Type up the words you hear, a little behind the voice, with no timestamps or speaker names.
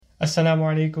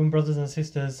Assalamu alaikum, brothers and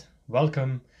sisters.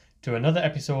 Welcome to another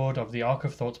episode of the Arc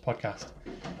of Thoughts podcast.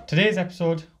 Today's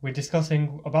episode, we're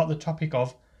discussing about the topic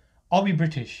of, are we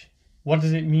British? What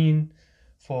does it mean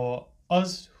for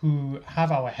us who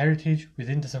have our heritage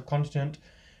within the subcontinent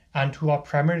and who are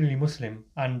primarily Muslim?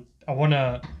 And I want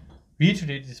to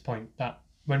reiterate this point that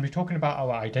when we're talking about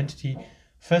our identity,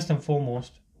 first and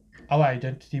foremost, our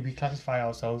identity, we classify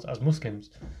ourselves as Muslims.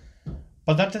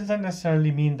 But that doesn't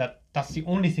necessarily mean that that's the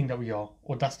only thing that we are,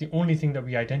 or that's the only thing that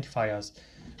we identify as.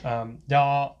 There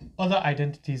are other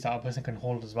identities that a person can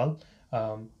hold as well.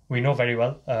 We know very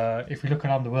well, if we look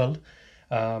around the world,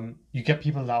 you get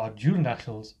people that are dual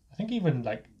nationals. I think even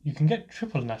like you can get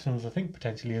triple nationals, I think,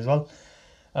 potentially as well.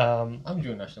 I'm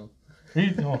dual national.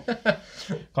 Oh,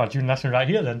 God, dual national right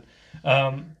here then.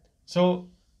 So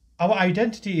our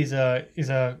identity is a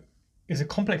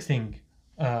complex thing.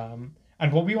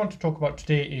 And what we want to talk about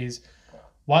today is,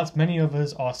 whilst many of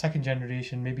us are second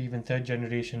generation, maybe even third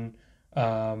generation,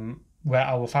 where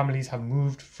our families have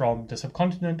moved from the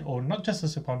subcontinent, or not just the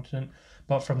subcontinent,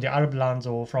 but from the Arab lands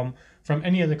or from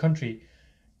any other country,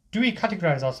 do we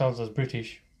categorize ourselves as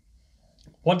British?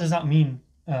 What does that mean?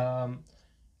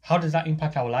 How does that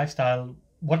impact our lifestyle?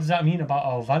 What does that mean about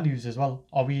our values as well?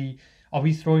 Are we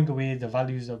throwing away the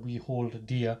values that we hold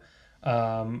dear,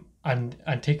 and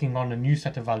taking on a new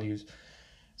set of values?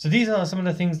 So these are some of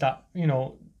the things that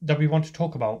that we want to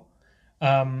talk about.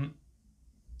 Like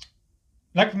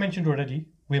we mentioned already,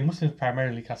 we're Muslims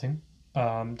primarily, Kasim.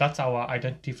 That's our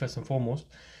identity first and foremost.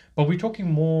 But we're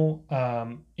talking more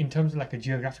in terms of like a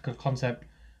geographical concept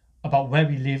about where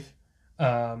we live,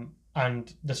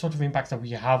 and the sort of impacts that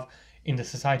we have in the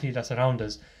society that's around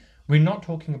us. We're not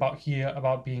talking about here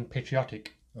about being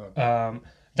patriotic. Okay.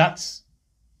 That's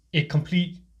a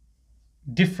complete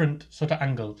different sort of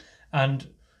angle. And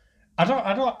I don't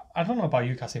know about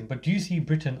you, Kasim, but do you see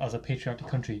Britain as a patriotic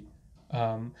country?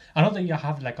 I know that you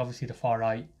have like obviously the far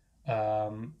right,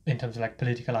 in terms of like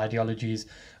political ideologies.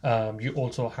 You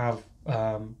also have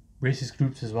racist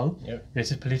groups as well, yep.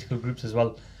 Racist political groups as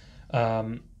well.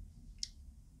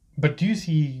 But do you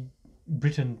see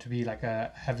Britain to be like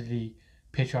a heavily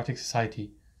patriotic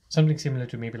society, something similar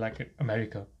to maybe like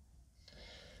America?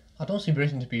 I don't see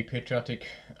Britain to be patriotic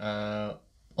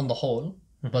on the whole,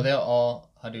 but there are,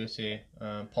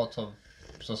 parts of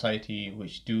society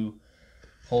which do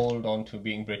hold on to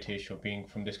being British or being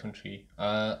from this country.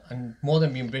 And more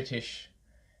than being British,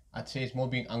 I'd say it's more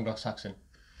being Anglo-Saxon.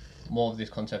 More of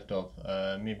this concept of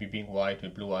maybe being white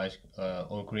with blue eyes,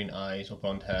 or green eyes or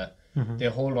blonde hair. Mm-hmm. They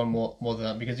hold on more than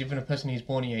that, because even a person who's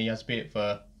born here, he has a bit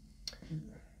of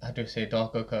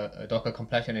a darker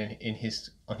complexion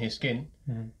on his skin.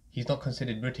 Mm-hmm. He's not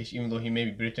considered British, even though he may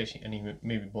be British and he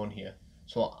may be born here.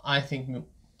 So I think,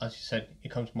 as you said, it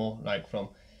comes more like from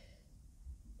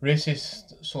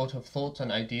racist sort of thoughts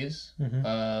and ideas,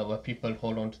 mm-hmm. Where people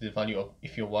hold on to the value of,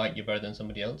 if you're white, you're better than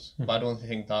somebody else. Mm-hmm. But I don't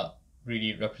think that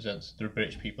really represents the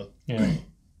British people. Yeah,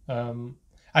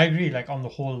 I agree. Like on the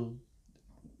whole,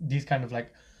 these kind of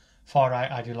like far right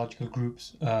ideological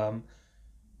groups are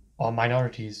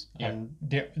minorities, yeah. And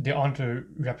they aren't a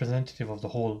representative of the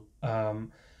whole.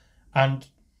 And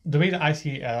the way that I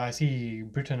see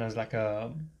Britain as like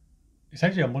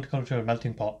essentially a multicultural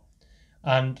melting pot,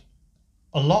 and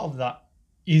a lot of that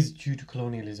is due to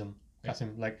colonialism,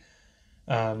 Kasim. Yeah.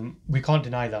 Like, we can't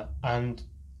deny that. And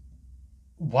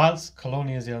whilst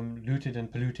colonialism looted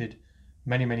and polluted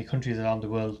many countries around the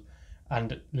world,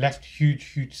 and left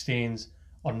huge stains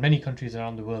on many countries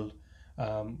around the world,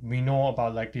 we know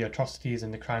about like the atrocities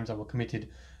and the crimes that were committed,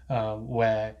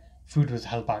 where food was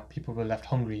held back, people were left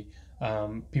hungry,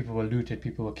 people were looted,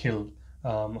 people were killed,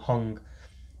 hung.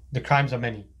 The crimes are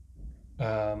many.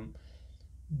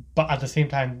 But at the same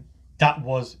time, that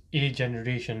was a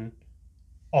generation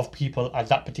of people at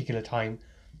that particular time.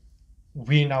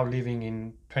 We're now living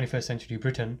in 21st century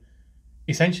Britain.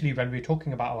 Essentially, when we're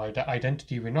talking about our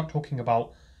identity, we're not talking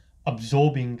about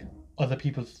absorbing other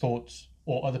people's thoughts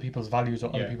or other people's values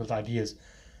or other people's ideas.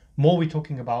 More, we're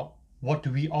talking about what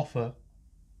do we offer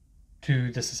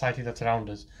to the society that's around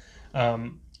us.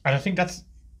 And I think that's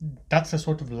the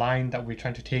sort of line that we're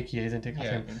trying to take here, isn't it,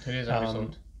 Kasim? Yeah, in today's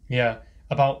episode.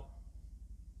 About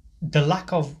the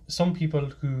lack of some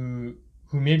people who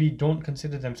maybe don't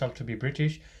consider themselves to be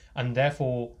British and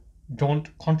therefore don't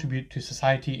contribute to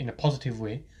society in a positive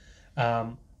way,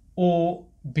 or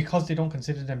because they don't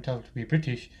consider themselves to be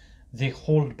British, they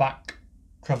hold back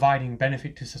providing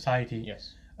benefit to society.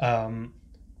 Yes.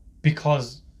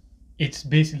 Because it's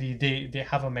basically they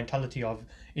have a mentality of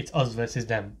it's us versus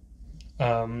them.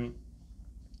 And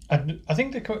I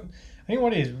think I think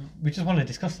what it is, we just want to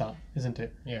discuss that, isn't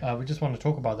it? Yeah. We just want to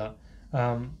talk about that.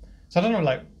 So I don't know,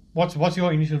 like, what's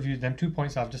your initial views? Them 2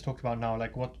 points I've just talked about now,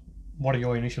 like, what are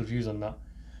your initial views on that?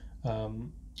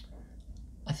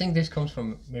 I think this comes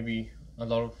from maybe a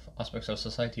lot of aspects of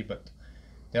society, but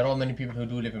there are many people who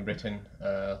do live in Britain,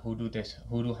 who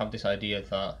do have this idea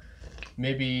that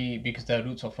maybe because their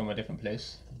roots are from a different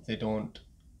place, they don't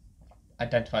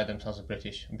identify themselves as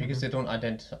British. And because they don't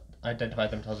identify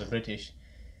themselves as British,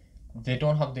 they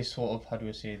don't have this sort of, how do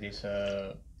I say this,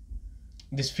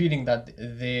 this feeling that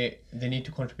they need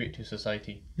to contribute to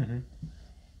society.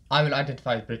 I will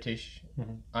identify as British,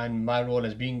 and my role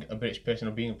as being a British person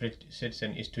or being a British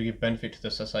citizen is to give benefit to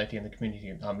the society and the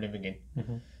community I'm living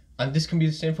in. And this can be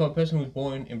the same for a person who's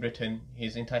born in Britain,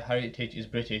 his entire heritage is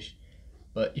British,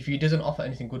 but if he doesn't offer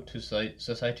anything good to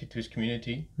society, to his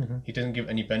community, he doesn't give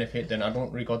any benefit, then I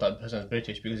don't regard that person as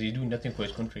British, because he's doing nothing for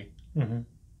his country.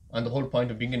 And the whole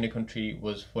point of being in the country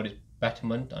was for its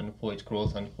betterment and for its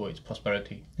growth and for its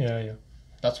prosperity. Yeah.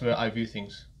 That's where I view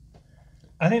things.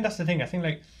 I think that's the thing. I think,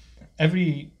 like,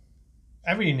 every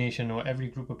nation or every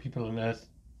group of people on earth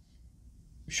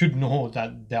should know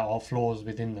that there are flaws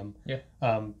within them.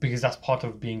 Because that's part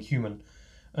of being human.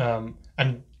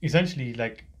 And essentially,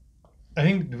 like, I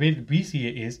think the way that we see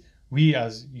it is, we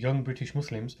as young British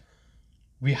Muslims,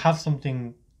 we have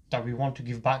something that we want to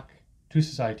give back to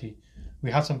society. We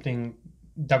have something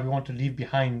that we want to leave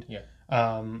behind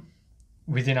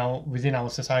within our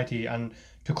society, and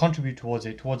to contribute towards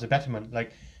the betterment.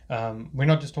 Like, we're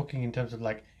not just talking in terms of,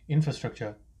 like,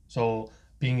 infrastructure, so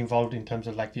being involved in terms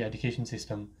of, like, the education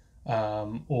system,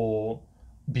 or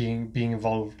being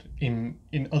involved in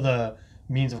other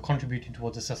means of contributing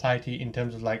towards the society in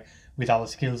terms of, like, with our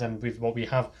skills and with what we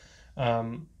have,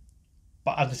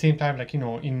 but at the same time, like,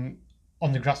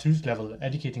 on the grassroots level,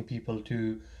 educating people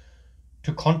to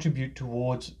contribute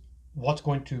towards what's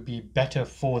going to be better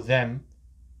for them,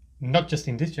 not just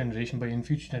in this generation but in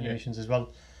future generations as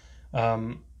well.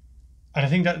 And I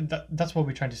think that's what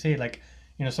we're trying to say. Like,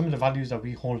 some of the values that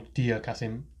we hold dear,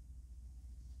 Kasim,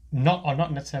 are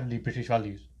not necessarily British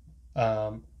values,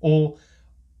 or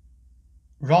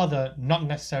rather not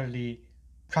necessarily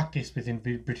practiced within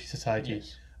British society.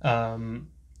 So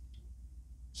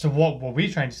what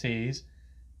we're trying to say is,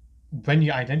 when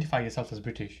you identify yourself as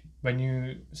British, when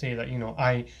you say that,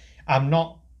 I'm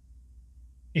not,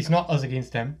 it's not us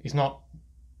against them, it's not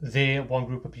they're one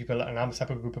group of people and I'm a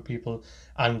separate group of people,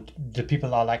 and the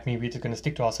people are like me, we're just going to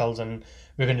stick to ourselves and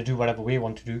we're going to do whatever we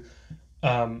want to do.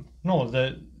 No,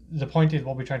 the point is,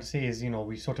 what we're trying to say is,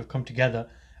 we sort of come together,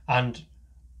 and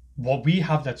what we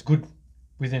have that's good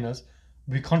within us,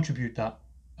 we contribute that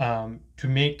to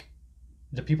make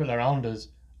the people around us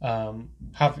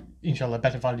have, inshallah,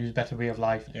 better values, better way of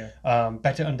life,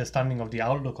 better understanding of the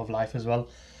outlook of life as well.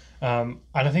 And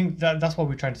I think that's what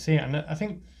we're trying to say. And I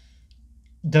think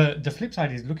the flip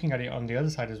side is looking at it on the other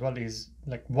side as well, is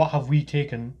like, what have we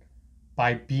taken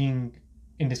by being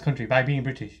in this country, by being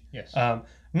British?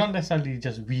 Not necessarily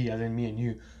just we, as in me and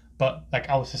you, but like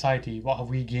our society, what have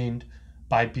we gained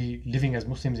by living as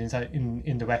Muslims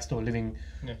in the West, or living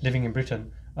in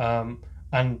Britain?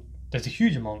 And there's a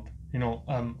huge amount.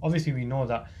 Obviously we know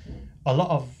that a lot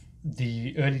of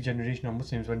the early generation of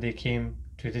Muslims, when they came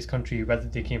to this country, whether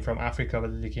they came from Africa,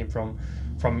 whether they came from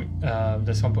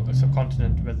the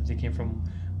subcontinent, whether they came from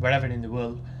wherever in the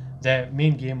world, their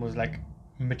main game was, like,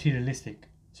 materialistic,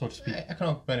 so to speak.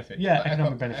 Economic benefit.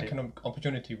 Economic benefit. Economic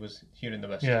opportunity was here in the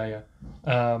West.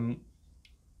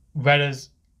 Whereas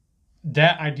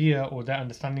their idea or their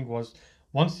understanding was,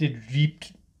 once they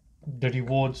reaped the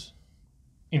rewards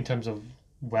in terms of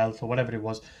wealth or whatever it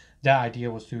was, their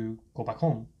idea was to go back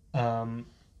home.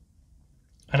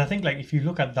 And I think, like, if you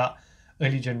look at that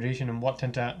early generation and what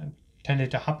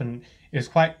tended to happen, it was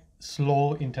quite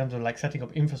slow in terms of, like, setting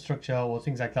up infrastructure or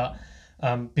things like that,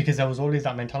 because there was always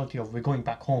that mentality of, we're going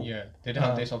back home. They don't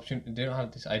have this option. They don't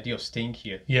have this idea of staying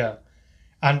here.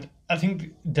 And I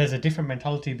think there's a different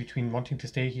mentality between wanting to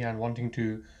stay here and wanting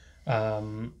to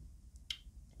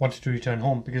return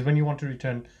home. Because when you want to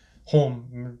return home,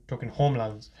 we're talking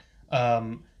homelands,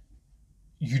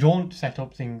 you don't set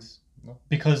up things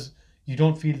because you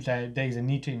don't feel that there is a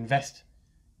need to invest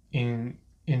in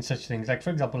such things. Like, for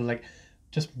example, like,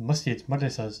 just masjids,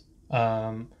 madrasas,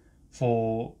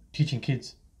 for teaching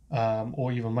kids,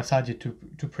 or even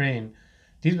masajid to pray in.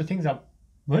 These were things that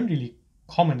weren't really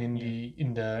common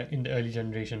in the early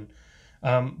generation,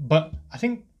 but I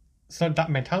think that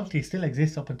mentality still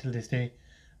exists up until this day.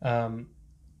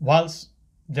 Whilst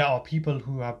there are people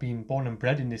who have been born and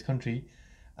bred in this country,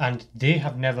 and they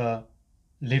have never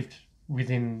lived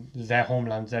within their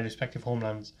homelands, their respective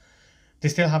homelands, they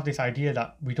still have this idea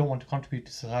that we don't want to contribute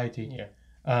to society,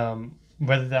 Yeah.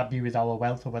 whether that be with our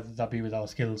wealth or whether that be with our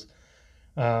skills.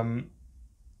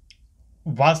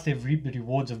 Whilst they've reaped the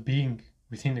rewards of being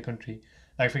within the country,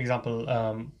 like for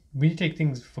example, we take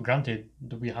things for granted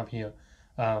that we have here.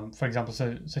 For example,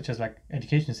 such as like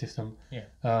education system. Yeah.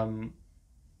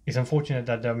 It's unfortunate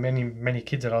that there are many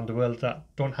kids around the world that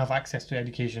don't have access to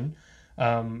education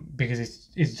because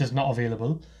it's just not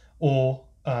available, or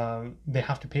they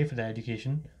have to pay for their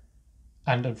education,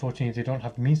 and unfortunately they don't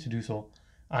have the means to do so.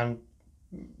 And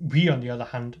we, on the other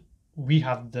hand, we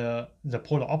have the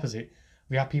polar opposite.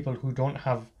 We have people who don't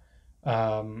have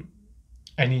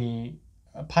any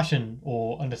passion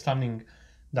or understanding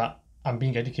that I'm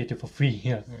being educated for free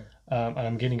here, and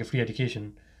I'm getting a free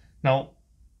education. Now,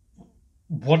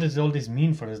 what does all this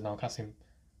mean for us now, Kasim?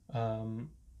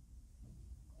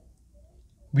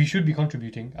 We should be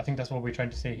contributing. I think that's what we're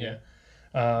trying to say here.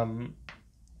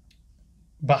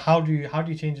 But how do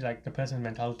you change like the person's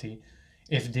mentality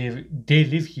if they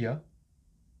live here,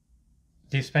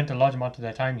 they've spent a large amount of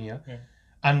their time here,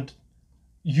 and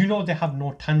they have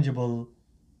no tangible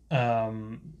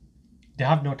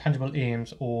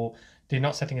aims, or they're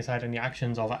not setting aside any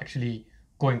actions of actually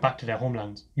going back to their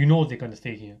homelands. They're going to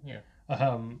stay here.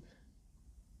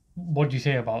 What do you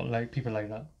say about like people like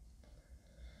that?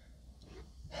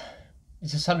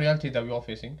 It's a sad reality that we are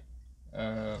facing.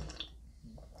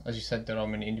 As you said, there are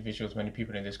many individuals, many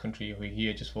people in this country who are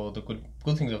here just for the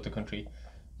good things of the country,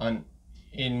 and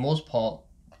in most part,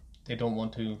 they don't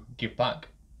want to give back.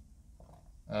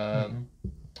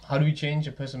 How do we change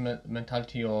a person's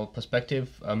mentality or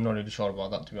perspective? I'm not really sure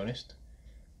about that, to be honest.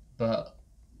 But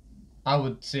I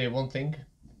would say one thing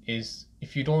is,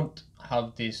 if you don't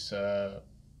have this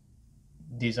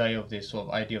desire of this sort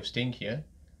of idea of staying here,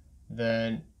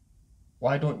 then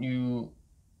why don't you,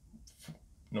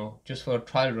 just for a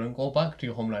trial run, go back to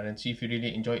your homeland and see if you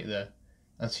really enjoy it there,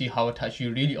 and see how attached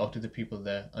you really are to the people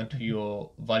there and to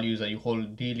your values that you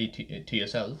hold dearly to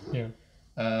yourself.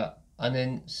 And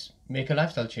then make a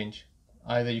lifestyle change.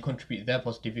 Either you contribute there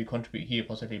positively, you contribute here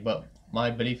positively. But my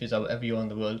belief is that wherever you are in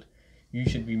the world, you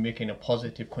should be making a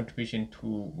positive contribution to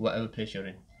whatever place you're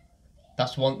in.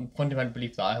 That's one fundamental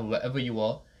belief that I have. Wherever you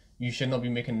are, you should not be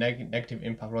making negative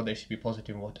impact. Rather, it should be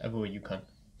positive in whatever way you can.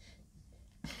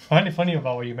 I find it funny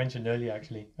about what you mentioned earlier,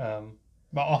 actually. But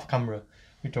off camera,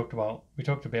 we talked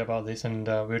a bit about this, and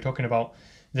we were talking about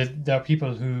there are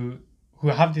people who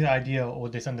have this idea or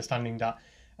this understanding that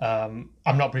I'm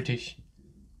not British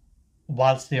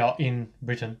whilst they are in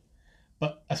Britain,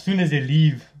 but as soon as they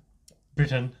leave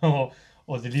Britain or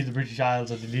they leave the British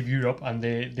Isles or they leave Europe and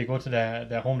they go to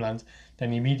their homelands,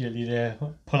 then immediately they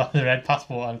pull out their red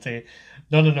passport and say,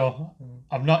 no,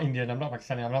 I'm not Indian, I'm not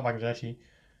Pakistani, I'm not Bangladeshi,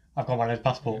 I've got my red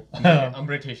passport. I'm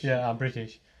British. Yeah, I'm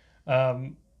British.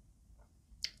 And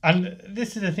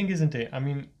this is the thing, isn't it? I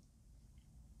mean,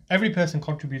 every person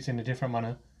contributes in a different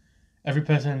manner. Every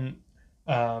person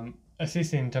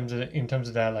assists in terms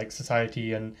of their like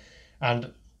society and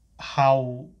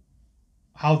how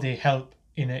they help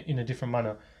in a different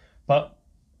manner. But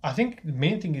I think the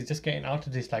main thing is just getting out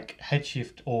of this like head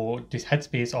shift or this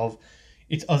headspace of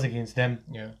it's us against them.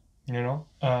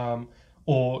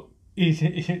 Or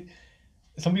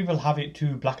some people have it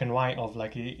too black and white of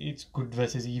like it's good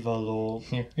versus evil, or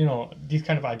these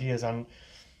kind of ideas. And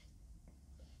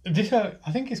this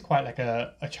I think is quite like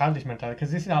a childish mentality,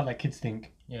 because this is how like kids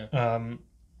think.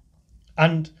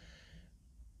 And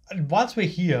whilst we're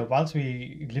here, whilst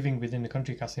we're living within the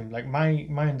country, Kasim, like my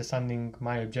understanding,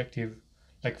 my objective,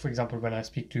 like for example, when I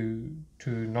speak to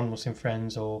non-Muslim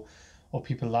friends or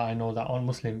people that I know that aren't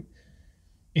Muslim,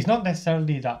 it's not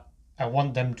necessarily that I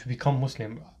want them to become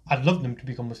Muslim. I'd love them to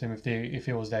become Muslim if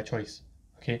it was their choice.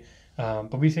 Okay,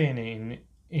 but we say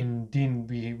in Deen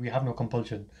we have no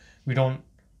compulsion. We don't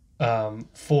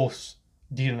force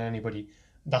Deen on anybody.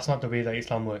 That's not the way that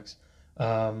Islam works.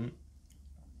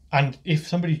 And if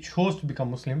somebody chose to become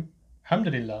Muslim,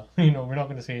 alhamdulillah, we're not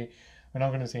going to say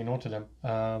no to them.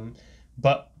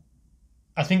 But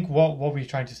I think what we're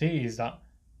trying to say is that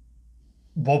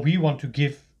what we want to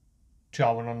give to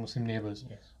our non-Muslim neighbors,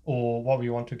 or what we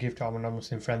want to give to our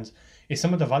non-Muslim friends, is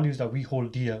some of the values that we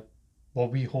hold dear.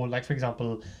 What we hold, like for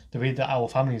example, the way that our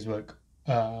families work,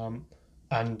 and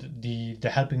the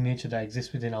helping nature that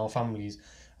exists within our families,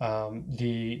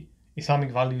 the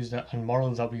Islamic values and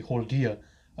morals that we hold dear.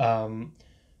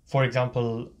 For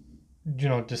example,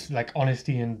 just like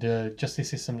honesty and the justice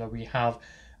system that we have,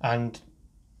 and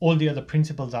all the other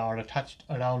principles that are attached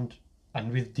around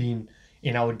and with Deen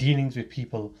in our dealings with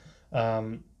people,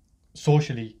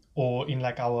 socially, or in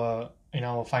like in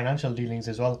our financial dealings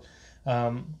as well.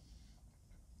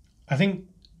 I think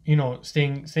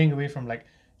staying away from like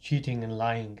cheating and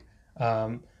lying.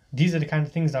 These are the kind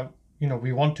of things that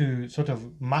we want to sort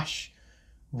of mash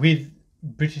with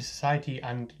British society,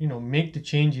 and make the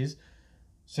changes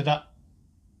so that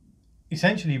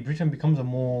essentially Britain becomes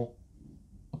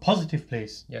a positive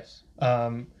place. Yes.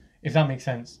 If that makes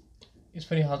sense. It's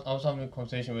funny how I was having a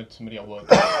conversation with somebody at work.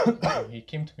 He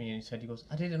came to me and he goes,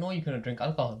 I didn't know you couldn't drink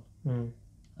alcohol. Mm.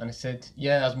 And I said,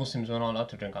 yeah, as Muslims we're not allowed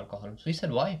to drink alcohol. So he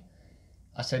said, why?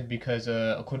 I said, because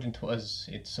according to us,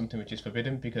 it's something which is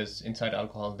forbidden, because inside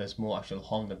alcohol there's more actual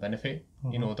harm than benefit.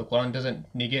 Mm-hmm. The Quran doesn't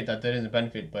negate that there is a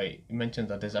benefit, but it mentions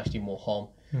that there's actually more harm.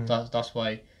 That's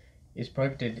why it's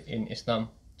prohibited in Islam.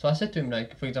 So I said to him,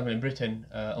 like, for example, in Britain,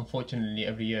 unfortunately,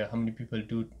 every year, how many people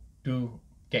do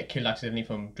get killed accidentally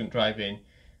from drink driving?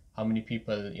 How many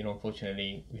people,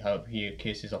 unfortunately, we have here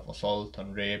cases of assault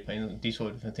and rape and these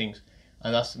sort of different things.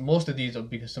 And that's most of these are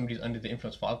because somebody's under the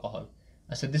influence of alcohol.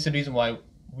 I said this is the reason why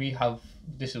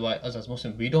this is why us as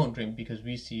Muslims, we don't drink, because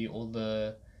we see all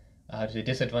the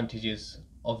disadvantages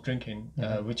of drinking,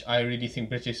 which I really think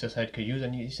British society could use.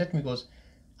 And he said to me, goes,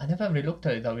 I never really looked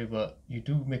at it that way, but you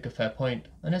do make a fair point.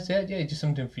 And I said, yeah, it's just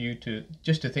something for you to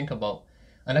think about.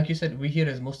 And like you said, we here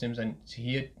as Muslims, and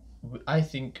here I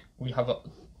think we have an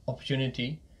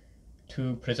opportunity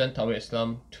to present our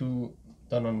Islam to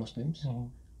the non-Muslims.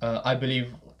 I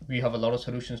believe we have a lot of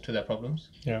solutions to their problems.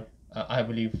 Yeah. I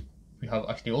believe we have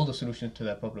actually all the solutions to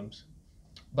their problems.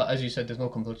 But as you said, there's no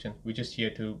compulsion. We're just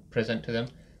here to present to them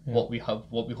what we have,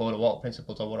 what we hold, what our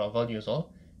principles are, what our values are.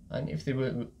 And if they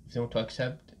want to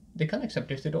accept, they can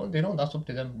accept. If they don't, that's up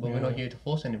to them. But we're not here to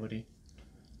force anybody.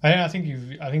 I think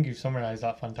you've summarized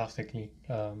that fantastically.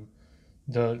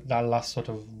 That last sort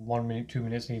of 1 minute, 2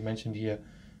 minutes that you mentioned here,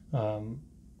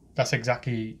 that's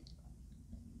exactly,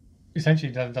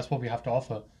 essentially that's what we have to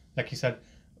offer. Like you said,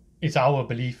 it's our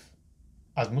belief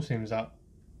as Muslims that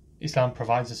Islam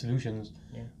provides the solutions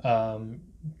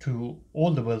to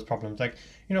all the world's problems. Like,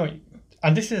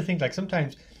 and this is the thing, like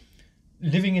sometimes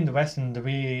living in the West and the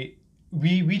way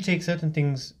we take certain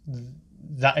things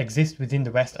that exist within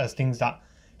the West as things that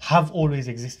have always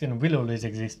existed and will always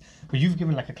exist. But you've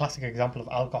given like a classic example of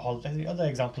alcohol. There's the other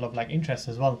example of like interest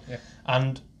as well. Yeah.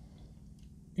 And,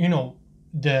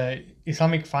 the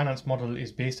Islamic finance model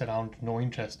is based around no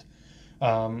interest.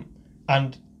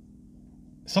 And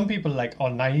some people are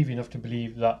naive enough to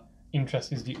believe that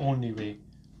interest is the only way.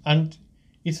 And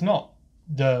it's not.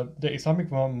 The Islamic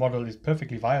model is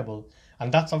perfectly viable.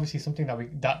 And that's obviously something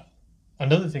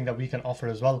another thing that we can offer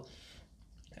as well.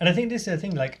 And I think this is the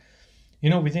thing,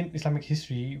 within Islamic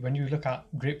history, when you look at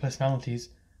great personalities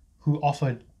who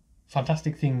offered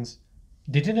fantastic things,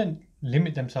 they didn't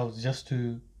limit themselves just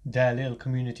to their little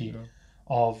community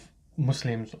of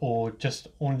Muslims, or just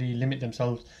only limit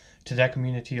themselves to their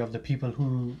community of the people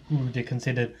who they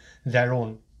considered their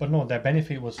own. But no, their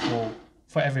benefit was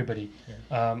for everybody.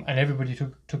 And everybody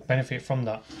took benefit from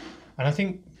that. And I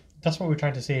think that's what we're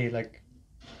trying to say.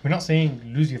 We're not saying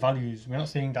lose your values. We're not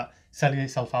saying that sell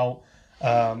yourself out.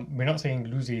 We're not saying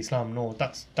lose your Islam. No,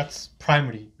 that's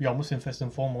primary. We are Muslim first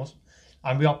and foremost,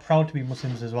 and we are proud to be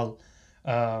Muslims as well.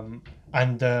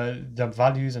 And the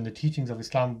values and the teachings of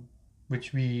Islam,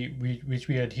 which we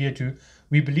adhere to,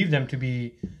 we believe them to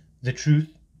be the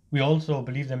truth. We also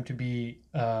believe them to be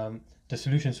the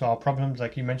solutions to our problems,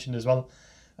 like you mentioned as well.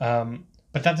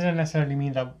 But that doesn't necessarily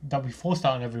mean that we force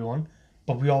that on everyone.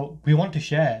 But we want to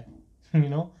share. We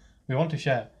want to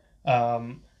share.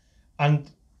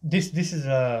 And this is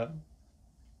an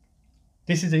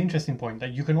interesting point,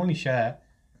 that you can only share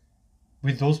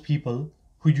with those people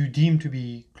who you deem to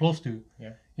be close to.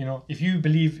 Yeah. If you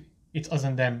believe it's us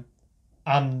and them,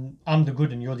 I'm the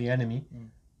good and you're the enemy,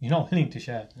 you're not willing to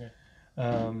share.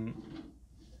 And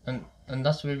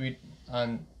that's where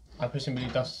and I personally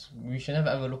believe we should never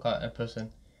ever look at a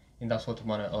person in that sort of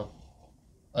manner of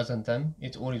us and them.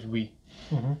 It's always we.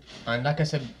 And like I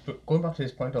said, going back to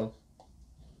this point of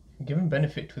giving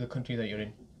benefit to the country that you're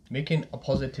in, making a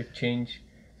positive change,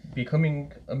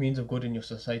 becoming a means of good in your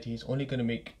society, is only going to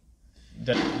make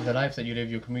the life that you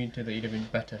live, your community that you live in,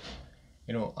 better.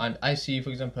 And I see, for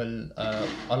example,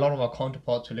 a lot of our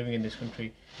counterparts who are living in this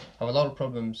country have a lot of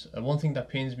problems. One thing that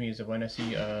pains me is that when I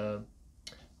see a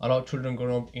lot of children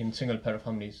growing up in single parent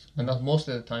families, and that's most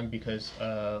of the time because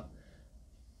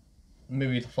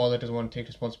maybe the father doesn't want to take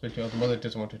responsibility, or the mother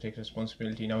doesn't want to take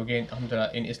responsibility. Now again,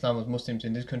 alhamdulillah, in Islam, as Muslims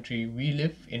in this country, we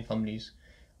live in families.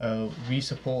 We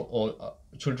support, or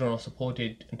children are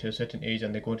supported until a certain age,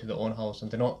 and they go into their own house,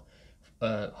 and they're not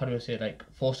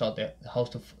forced out their house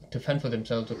to fend for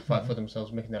themselves or to fight for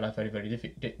themselves, making their life very, very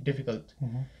difficult.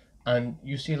 And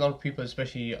you see a lot of people,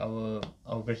 especially our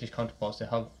British counterparts, they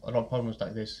have a lot of problems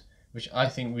like this, which I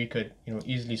think we could,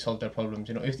 easily solve their problems.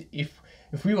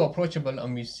 If we were approachable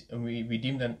and we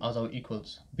deem them as our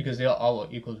equals, because they are our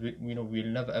equals, we'll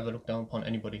never ever look down upon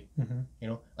anybody.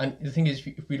 And the thing is,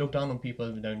 if we look down on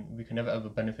people, then we can never ever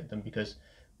benefit them, because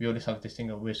we always have this thing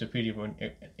of we're superior when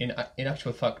in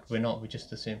actual fact we're not. We're just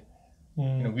the same.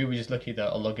 We were just lucky that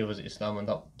Allah gave us Islam, and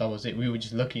that was it. We were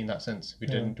just lucky in that sense. We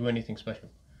didn't do anything special.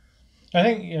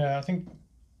 I think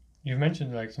you've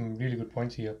mentioned like some really good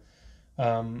points here.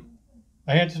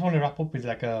 I just want to wrap up with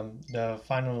like the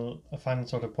final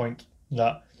sort of point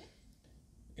that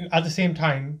at the same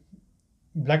time,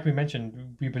 like we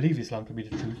mentioned, we believe Islam to be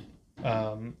the truth.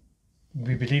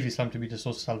 We believe Islam to be the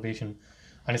source of salvation,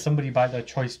 and if somebody by their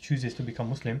choice chooses to become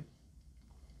Muslim,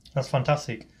 that's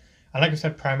fantastic. And like I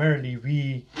said, primarily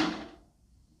we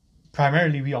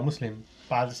are Muslim,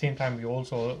 but at the same time we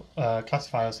also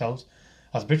classify ourselves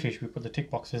as British. We put the tick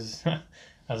boxes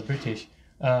as British,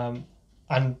 and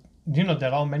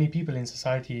there are many people in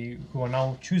society who are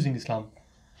now choosing Islam.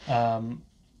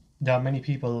 There are many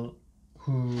people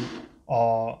who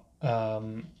are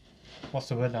what's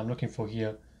the word I'm looking for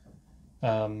here?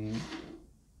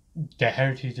 Their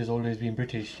heritage has always been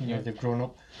British. They've grown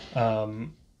up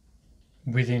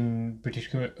within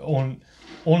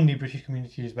only British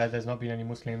communities where there's not been any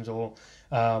Muslims, or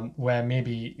where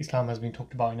maybe Islam has been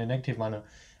talked about in a negative manner,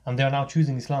 and they are now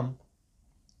choosing Islam.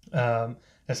 There's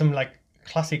some like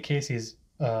classic cases.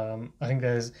 I think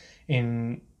there's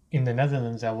in the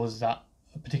Netherlands there was that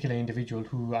particular individual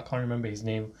who I can't remember his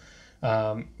name,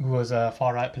 who was a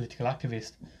far right political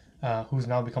activist, who's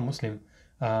now become Muslim.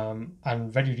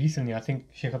 And very recently, I think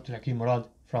Sheikh Abdul Hakim Murad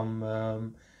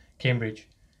from Cambridge,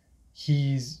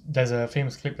 there's a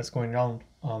famous clip that's going around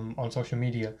on social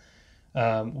media,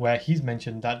 where he's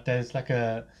mentioned that there's like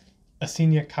a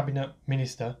senior cabinet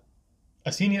minister,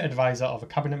 a senior advisor of a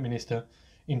cabinet minister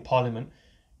in Parliament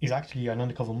is actually an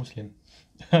undercover Muslim.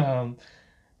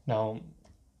 Now,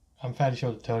 I'm fairly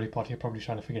sure the Tory party are probably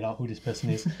trying to figure out who this person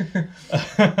is.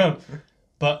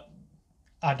 But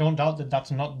I don't doubt that that's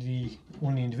not the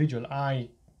only individual.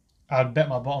 I'd bet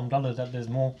my bottom dollar that there's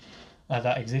more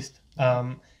that exist.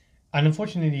 And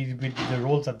unfortunately, with the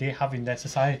roles that they have in their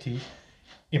society,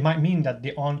 it might mean that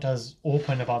they aren't as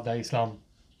open about their Islam.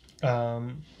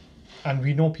 And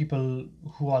we know people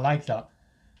who are like that.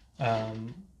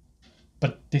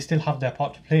 But they still have their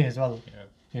part to play as well.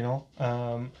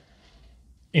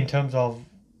 In terms of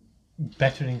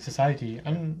bettering society,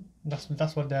 and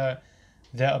that's what their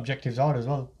objectives are as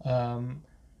well.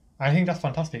 I think that's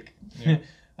fantastic.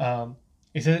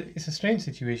 It's a strange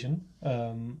situation,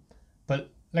 but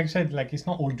like I said, like it's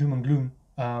not all doom and gloom.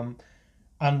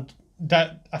 And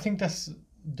that I think that's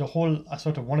the whole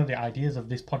sort of one of the ideas of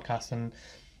this podcast,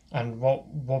 and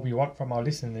what we want from our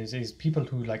listeners is people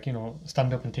who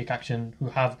stand up and take action, who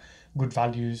have good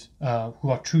values, who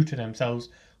are true to themselves,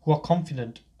 who are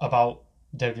confident about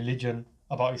their religion,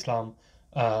 about Islam,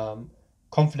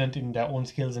 confident in their own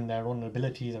skills and their own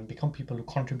abilities, and become people who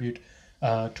contribute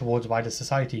towards wider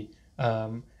society,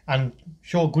 and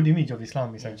show a good image of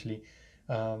Islam essentially.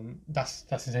 That's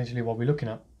essentially what we're looking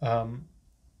at.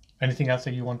 Anything else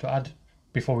that you want to add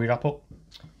before we wrap up?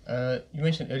 You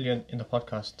mentioned earlier in the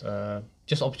podcast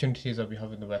just opportunities that we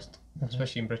have in the West,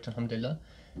 especially in Britain, alhamdulillah.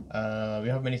 We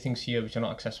have many things here which are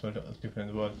not accessible to other people in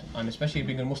the world, and especially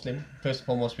being a Muslim, first and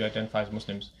foremost we identify as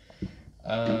Muslims.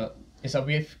 Is that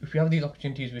if we have these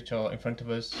opportunities which are in front of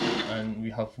us, and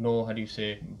we have no,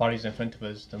 barriers in front of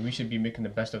us, then we should be making the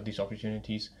best of these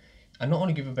opportunities, and not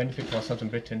only give a benefit to ourselves in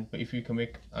Britain, but if we can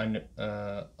make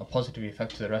a positive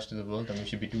effect to the rest of the world, then we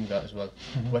should be doing that as well.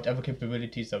 Whatever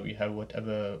capabilities that we have,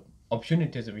 whatever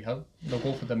opportunities that we have,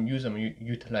 go for them, use them, and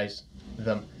utilize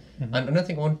them. And another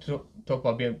thing I want to talk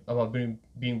about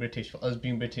being British, for us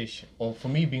being British, or for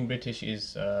me being British,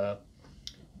 is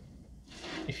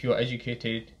if you are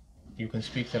educated, you can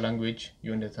speak the language,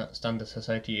 you understand the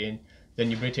society in, then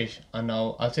you're British. And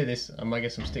now I'll say this, I might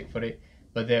get some stick for it,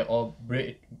 but there are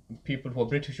people who are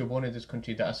British, who are born in this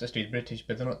country, that ancestry is British,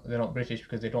 but they're not British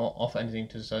because they don't offer anything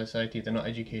to society. They're not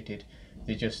educated.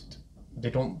 They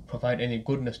don't provide any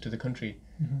goodness to the country.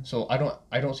 So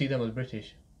I don't see them as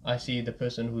British. I see the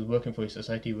person who's working for his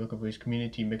society, working for his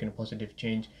community, making a positive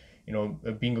change,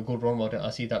 being a good role model. I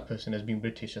see that person as being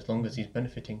British, as long as he's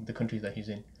benefiting the country that he's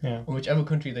in. And whichever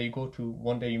country that you go to,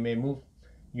 one day you may move,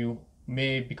 you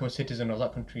may become a citizen of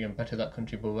that country and better that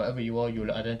country, but wherever you are,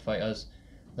 you'll identify as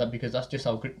that, because that's just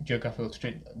our geographical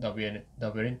strait that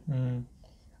we're in.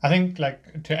 I think,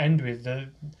 to end with,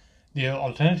 the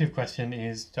alternative question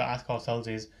is to ask ourselves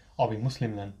is, are we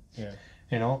Muslim then?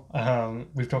 You know,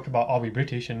 we've talked about are we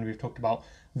British, and we've talked about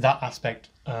that aspect,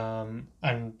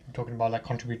 and talking about like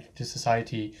contributing to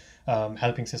society,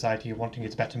 helping society, wanting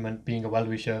its betterment, being a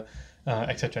well-wisher,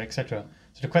 etc., etc.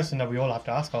 So the question that we all have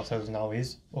to ask ourselves now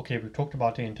is, okay, we've talked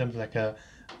about it in terms of like a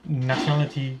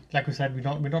nationality. Like we said,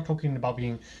 we're not talking about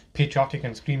being patriotic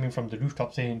and screaming from the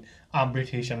rooftop saying I'm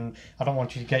British and I don't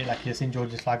want you to get like your St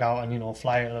George's flag out and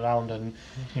fly it around and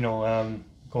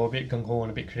go a bit gung ho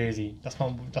and a bit crazy. That's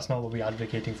not what we're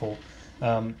advocating for.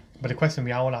 But the question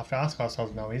we all have to ask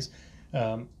ourselves now is,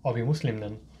 are we Muslim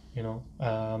then?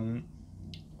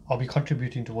 Are we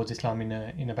contributing towards Islam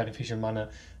in a beneficial manner?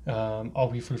 Are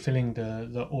we fulfilling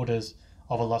the orders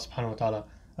of Allah Subhanahu wa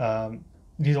Taala?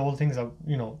 These are all things that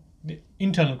the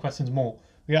internal questions more.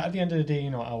 We are, at the end of the day,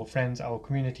 our friends, our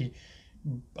community,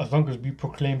 as long as we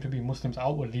proclaim to be Muslims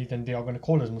outwardly, then they are going to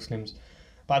call us Muslims.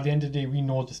 But at the end of the day, we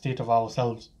know the state of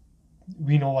ourselves.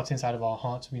 We know what's inside of our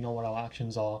hearts. We know what our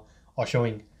actions are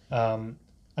showing. And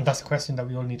that's a question that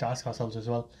we all need to ask ourselves as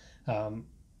well.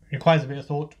 Requires a bit of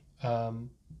thought,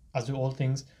 as do all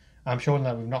things. I'm sure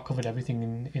that we've not covered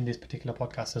everything in this particular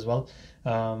podcast as well.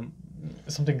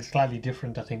 Something slightly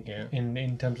different, I think,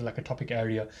 in terms of like a topic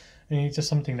area. And it's just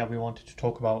something that we wanted to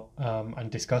talk about and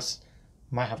discuss.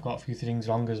 Might have got a few things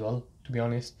wrong as well, to be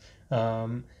honest.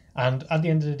 And at the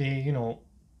end of the day,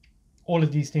 all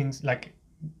of these things, like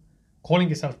calling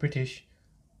yourself British,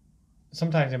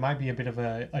 sometimes it might be a bit of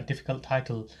a difficult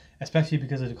title, especially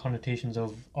because of the connotations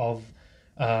of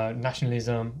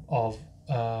nationalism, of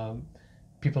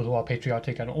people who are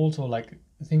patriotic, and also like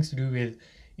things to do with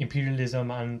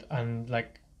imperialism and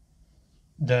like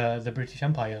the British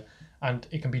Empire. And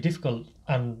it can be difficult,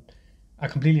 and I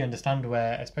completely understand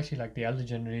where, especially like the elder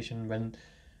generation, when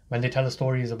they tell us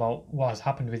stories about what has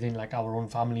happened within like our own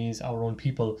families, our own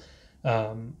people,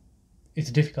 it's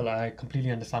difficult. I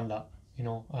completely understand that,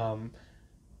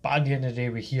 but at the end of the day,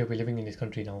 we're here, we're living in this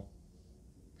country now.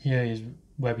 Here is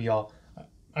where we are.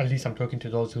 At least I'm talking to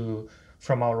those who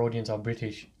from our audience are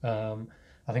British.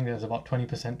 I think there's about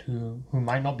 20% who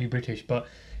might not be British, but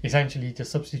essentially to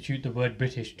substitute the word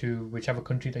British to whichever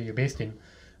country that you're based in,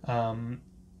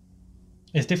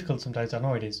 it's difficult sometimes. I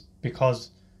know it is,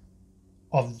 because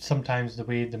of sometimes the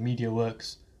way the media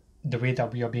works, the way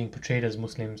that we are being portrayed as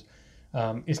Muslims.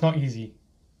 It's not easy,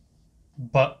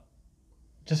 but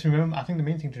just remember, I think the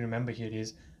main thing to remember here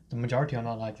is the majority are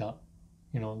not like that.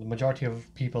 The majority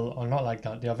of people are not like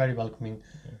that. They are very welcoming,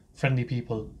 friendly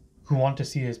people who want to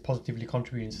see us positively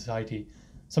contribute in society.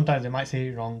 Sometimes they might say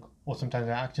it wrong, or sometimes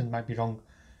their actions might be wrong.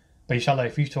 But inshallah,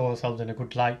 if we show ourselves in a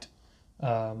good light,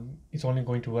 it's only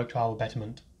going to work to our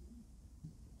betterment.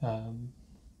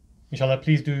 Inshallah,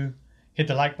 please do hit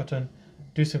the like button.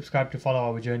 Do subscribe to follow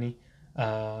our journey.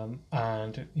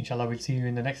 And inshallah, we'll see you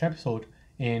in the next episode,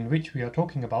 in which we are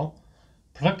talking about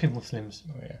productive Muslims.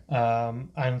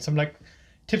 And some like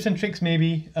tips and tricks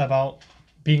maybe about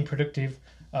being productive.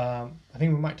 I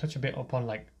think we might touch a bit upon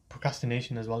like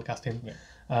procrastination as well, Casting.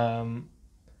 I'm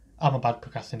a bad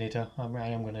procrastinator. I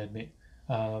am going to admit.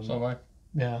 So am I.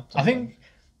 Yeah, I think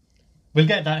we'll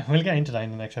get into that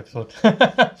in the next episode.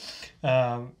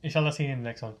 Inshallah, see you in the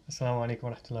next one. Assalamu alaikum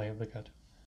wa rahmatullahi wa barakatuh.